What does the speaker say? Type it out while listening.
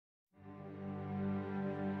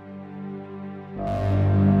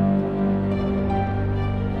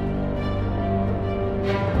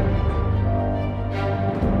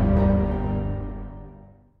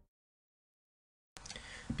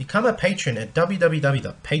Become a patron at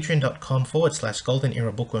www.patreon.com/Golden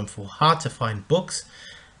Era Bookworm for hard to find books,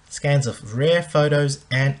 scans of rare photos,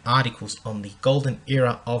 and articles on the golden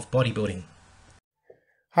era of bodybuilding.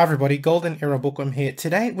 Hi everybody, Golden Era Bookworm here.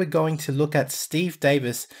 Today we're going to look at Steve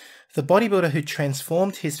Davis, the bodybuilder who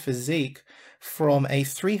transformed his physique from a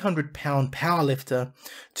 300-pound powerlifter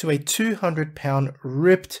to a 200-pound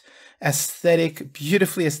ripped,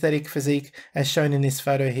 beautifully aesthetic physique, as shown in this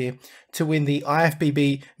photo here, to win the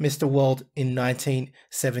IFBB Mr. World in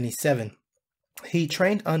 1977. He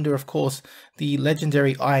trained under, of course, the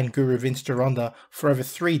legendary Iron Guru Vince Gironda for over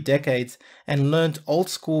 3 decades and learned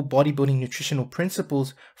old-school bodybuilding nutritional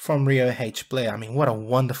principles from Rheo H. Blair. I mean, what a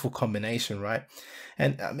wonderful combination, right?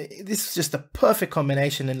 And this is just a perfect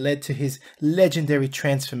combination and led to his legendary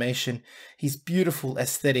transformation, his beautiful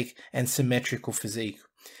aesthetic and symmetrical physique.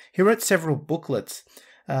 He wrote several booklets,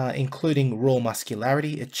 including Raw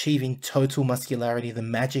Muscularity, Achieving Total Muscularity, The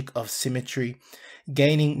Magic of Symmetry,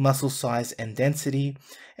 Gaining Muscle Size and Density,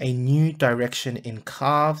 A New Direction in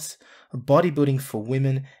Calves, Bodybuilding for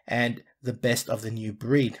Women, and The Best of the New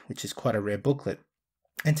Breed, which is quite a rare booklet.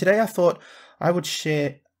 And today I thought I would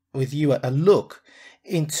share with you a look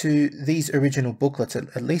into these original booklets,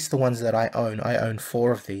 at least the ones that I own. I own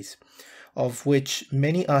 4 of these, of which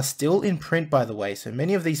many are still in print, by the way. So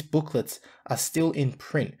many of these booklets are still in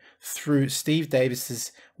print through Steve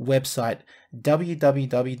Davis's website,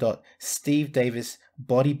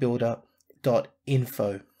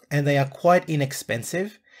 www.stevedavisbodybuilder.info. And they are quite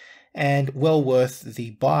inexpensive and well worth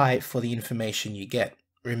the buy for the information you get.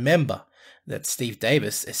 Remember that Steve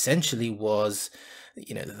Davis essentially was,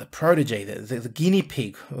 you know, the protege, the guinea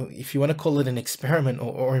pig, if you want to call it an experiment,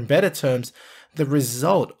 or in better terms, the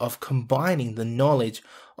result of combining the knowledge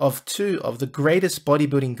of 2 of the greatest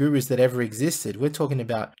bodybuilding gurus that ever existed. We're talking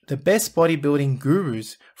about the best bodybuilding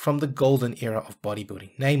gurus from the golden era of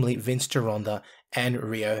bodybuilding, namely Vince Gironda and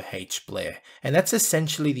Rheo H. Blair. And that's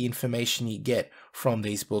essentially the information you get from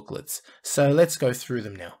these booklets. So let's go through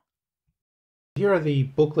them now. Here are the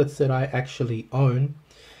booklets that I actually own.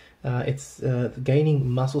 It's Gaining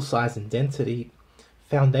Muscle Size and Density,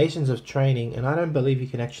 Foundations of Training, and I don't believe you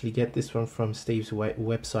can actually get this one from Steve's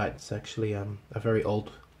website. It's actually a very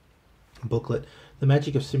old booklet. The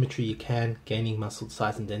Magic of Symmetry you can, Gaining Muscle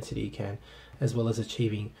Size and Density you can, as well as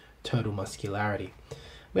Achieving Total Muscularity. I'm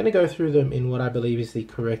going to go through them in what I believe is the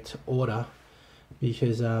correct order,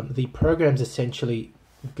 because the programs essentially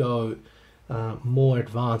go more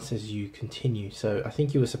advanced as you continue. So I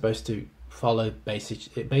think you were supposed to follow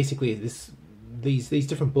basically these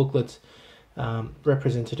different booklets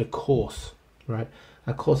represented a course, right?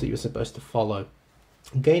 A course that you're supposed to follow.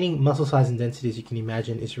 Gaining Muscle Size and Density, as you can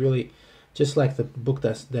imagine, is really just like the book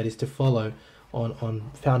that is to follow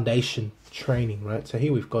on foundation training, right? So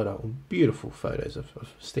here we've got beautiful photos of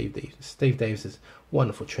Steve Davis's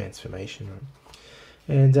wonderful transformation, right?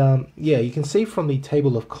 And yeah, you can see from the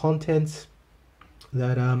table of contents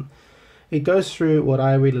that it goes through what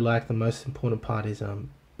I really like. The most important part is,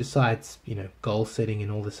 besides, you know, goal setting and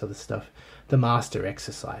all this other stuff, the master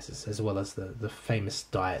exercises, as well as the famous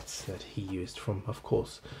diets that he used from, of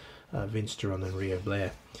course, Vince Gironda and Rheo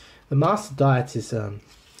Blair. The master diets is, I mean,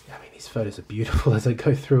 these photos are beautiful as I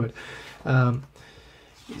go through it.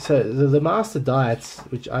 So the master diets,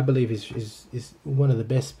 which I believe is one of the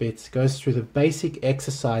best bits, goes through the basic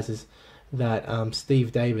exercises that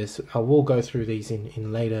Steve Davis, I will go through these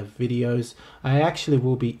in later videos. I actually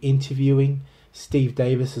will be interviewing Steve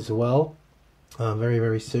Davis as well very,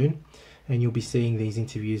 very soon, and you'll be seeing these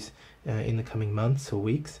interviews in the coming months or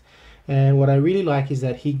weeks. And what I really like is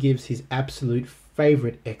that he gives his absolute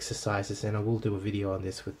favorite exercises, and I will do a video on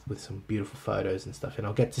this with some beautiful photos and stuff, and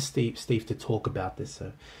I'll get to Steve to talk about this.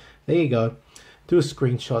 So there you go, do a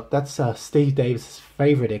screenshot. That's Steve Davis's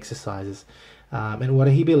favorite exercises, and what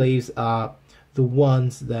he believes are the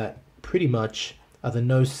ones that pretty much are the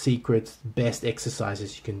no secrets best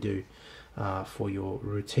exercises you can do for your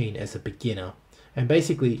routine as a beginner. And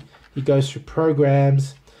basically he goes through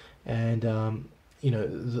programs and you know,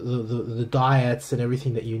 the diets and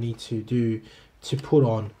everything that you need to do to put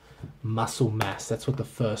on muscle mass. That's what the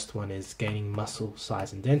first one is, Gaining Muscle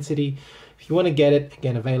Size and Density. If you want to get it,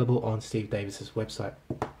 again, available on Steve Davis's website.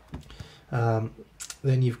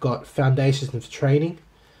 Then you've got Foundations of Training.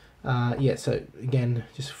 Yeah, so again,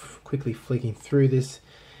 just quickly flicking through this.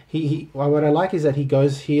 What I like is that he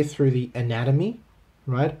goes here through the anatomy,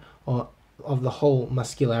 right, of the whole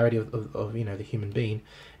muscularity of you know, the human being,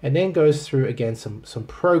 and then goes through again some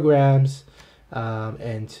programs,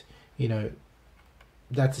 and you know,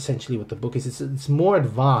 that's essentially what the book is. It's more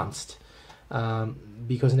advanced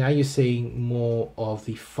because now you're seeing more of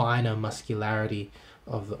the finer muscularity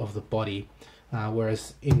of the body,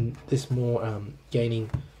 whereas in this more gaining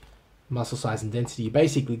muscle size and density, you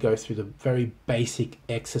basically go through the very basic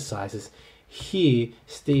exercises. Here,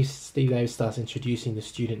 Steve Davis starts introducing the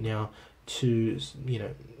student now to, you know,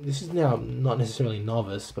 this is now not necessarily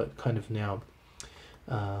novice, but kind of now,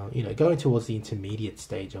 you know, going towards the intermediate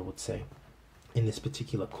stage, I would say, in this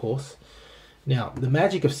particular course. Now, the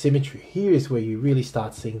magic of symmetry, here is where you really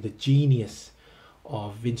start seeing the genius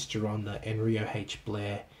of Vince Gironda and Rheo H.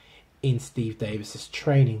 Blair in Steve Davis's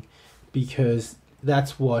training, because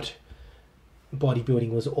that's what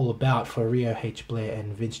bodybuilding was all about for Rheo H. Blair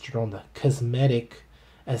and Vince Gironda. Cosmetic,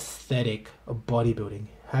 aesthetic bodybuilding,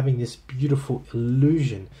 having this beautiful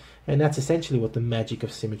illusion, and that's essentially what the magic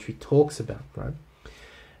of symmetry talks about, right?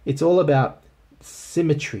 It's all about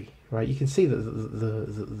symmetry, right? You can see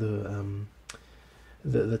the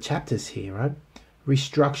chapters here, right?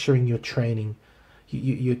 Restructuring your training,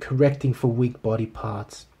 you're correcting for weak body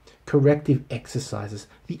parts, corrective exercises,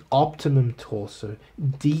 the optimum torso,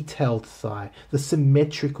 detailed thigh, the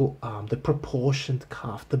symmetrical arm, the proportioned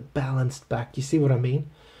calf, the balanced back. You see what I mean?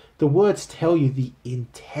 The words tell you the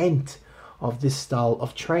intent of this style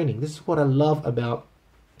of training. This is what I love about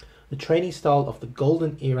the training style of the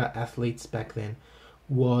golden era athletes back then.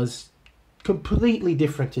 Was completely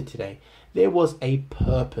different to today. There was a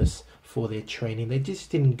purpose for their training. They just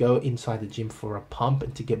didn't go inside the gym for a pump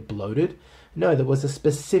and to get bloated. No, there was a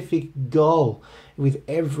specific goal with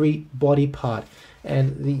every body part.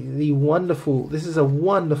 And the wonderful, this is a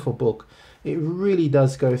wonderful book. It really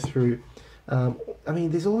does go through, I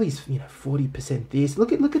mean, there's all these, you know, 40% this.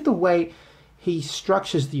 Look at the way he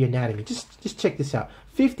structures the anatomy. Just check this out.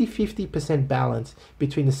 50-50% balance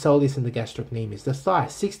between the soleus and the gastrocnemius. The thigh,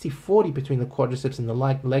 60-40 between the quadriceps and the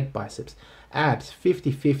leg biceps. Abs,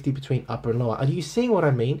 50-50 between upper and lower. Are you seeing what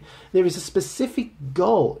I mean? There is a specific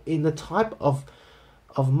goal in the type of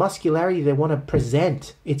muscularity they want to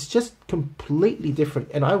present. It's just completely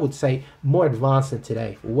different, and I would say more advanced than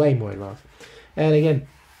today, way more advanced. And again,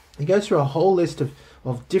 he goes through a whole list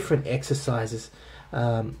of different exercises,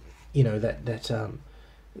 you know,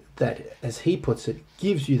 that, as he puts it,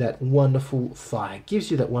 gives you that wonderful thigh,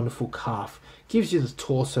 gives you that wonderful calf, gives you the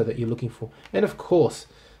torso that you're looking for, and of course,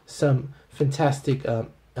 some fantastic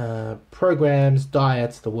programs,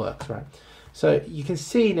 diets, the works, right? So you can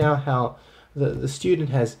see now how the student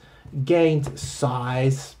has gained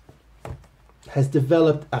size, has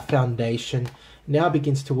developed a foundation, now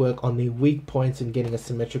begins to work on the weak points and getting a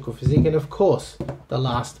symmetrical physique, and of course, the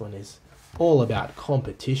last one is all about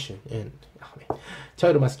competition and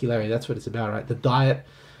total muscularity. That's what it's about, right? The diet,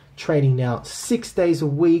 training now 6 days a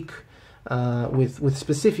week with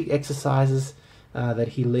specific exercises that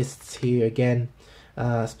he lists here again,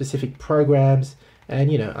 specific programs.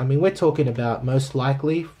 And, you know, I mean, we're talking about most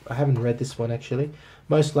likely, I haven't read this one actually,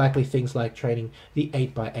 most likely things like training the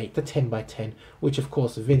 8x8, the 10x10, which of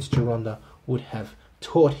course Vince Gironda would have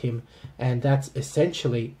taught him. And that's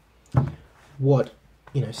essentially what,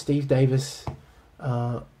 you know, Steve Davis,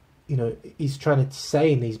 you know, he's trying to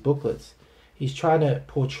say in these booklets. He's trying to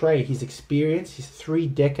portray his experience, his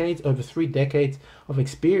over 3 decades of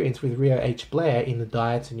experience with Rheo H. Blair in the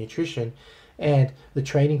diets and nutrition, and the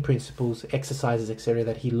training principles, exercises, etc.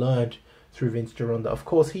 that he learned through Vince Gironda. Of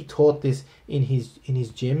course, he taught this in his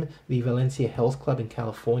gym, the Valencia Health Club in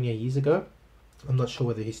California years ago. I'm not sure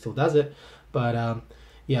whether he still does it, but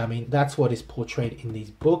yeah, I mean, that's what is portrayed in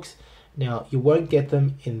these books. Now, you won't get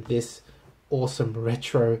them in this awesome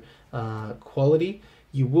retro quality.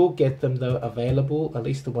 You will get them though available, at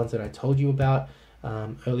least the ones that I told you about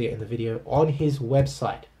earlier in the video, on his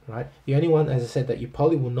website, right? The only one, as I said, that you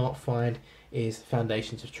probably will not find is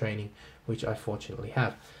Foundations of Training, which I fortunately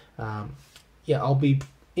have. Yeah, I'll be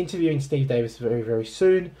interviewing Steve Davis very, very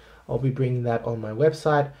soon. I'll be bringing that on my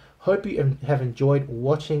website. Hope you have enjoyed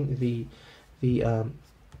watching the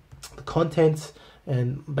contents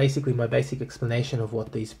and basically my basic explanation of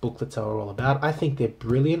what these booklets are all about. I think they're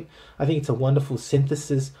brilliant. I think it's a wonderful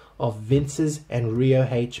synthesis of Vince's and Rheo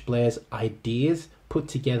H. Blair's ideas put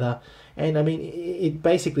together. And I mean, it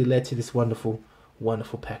basically led to this wonderful,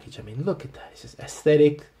 wonderful package. I mean, look at that. It's just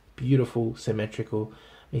aesthetic, beautiful, symmetrical.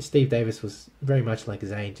 I mean, Steve Davis was very much like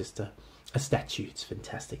Zane, just a statue. It's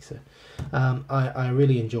fantastic. So I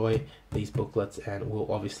really enjoy these booklets, and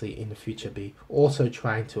will obviously in the future be also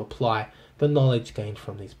trying to apply the knowledge gained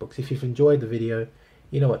from these books. If you've enjoyed the video,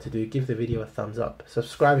 you know what to do. Give the video a thumbs up.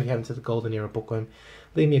 Subscribe if you haven't to the Golden Era Bookworm.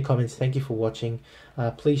 Leave me a comment. Thank you for watching.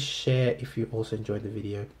 Please share if you also enjoyed the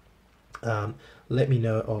video. Let me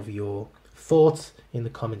know of your thoughts in the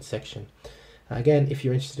comment section. Again, if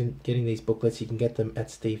you're interested in getting these booklets, you can get them at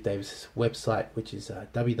Steve Davis's website, which is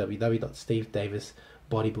www.stevedavis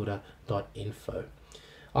bodybuilder.info.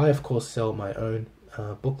 I of course sell my own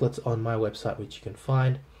booklets on my website, which you can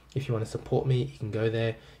find. If you want to support me, you can go there.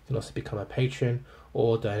 You can also become a patron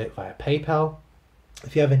or donate via PayPal.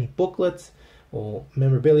 If you have any booklets or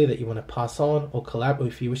memorabilia that you want to pass on, or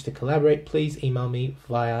if you wish to collaborate, please email me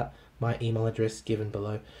via my email address given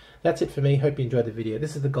below. That's it for me. Hope you enjoyed the video.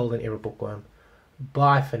 This is the Golden Era Bookworm.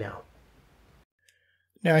 Bye for now.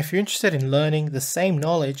 Now, if you're interested in learning the same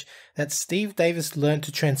knowledge that Steve Davis learned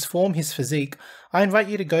to transform his physique, I invite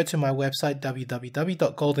you to go to my website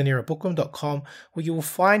www.goldenerabookworm.com, where you will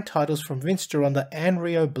find titles from Vince Gironda and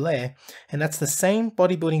Rheo Blair, and that's the same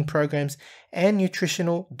bodybuilding programs and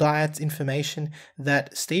nutritional diets information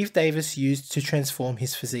that Steve Davis used to transform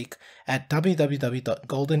his physique at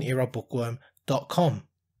www.goldenerabookworm.com.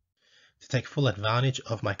 To take full advantage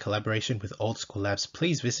of my collaboration with Old School Labs,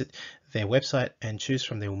 please visit their website and choose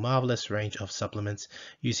from their marvelous range of supplements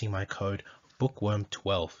using my code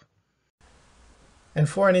BOOKWORM12. And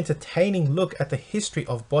for an entertaining look at the history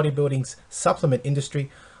of bodybuilding's supplement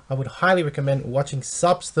industry, I would highly recommend watching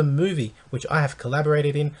Subs the Movie, which I have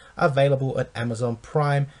collaborated in, available at Amazon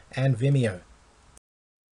Prime and Vimeo.